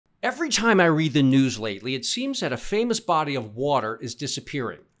Every time I read the news lately, it seems that a famous body of water is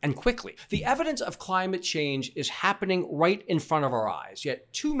disappearing, and quickly. The evidence of climate change is happening right in front of our eyes,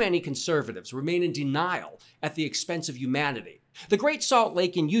 yet too many conservatives remain in denial at the expense of humanity. The Great Salt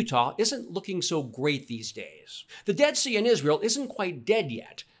Lake in Utah isn't looking so great these days. The Dead Sea in Israel isn't quite dead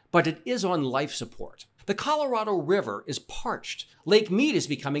yet, but it is on life support. The Colorado River is parched. Lake Mead is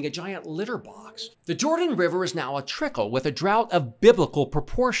becoming a giant litter box. The Jordan River is now a trickle with a drought of biblical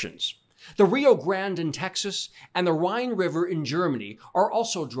proportions. The Rio Grande in Texas and the Rhine River in Germany are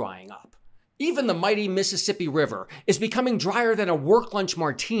also drying up. Even the mighty Mississippi River is becoming drier than a work lunch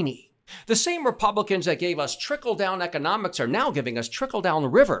martini. The same Republicans that gave us trickle-down economics are now giving us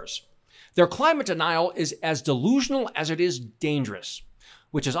trickle-down rivers. Their climate denial is as delusional as it is dangerous.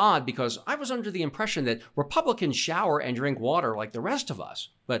 Which is odd because I was under the impression that Republicans shower and drink water like the rest of us,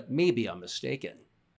 but maybe I'm mistaken.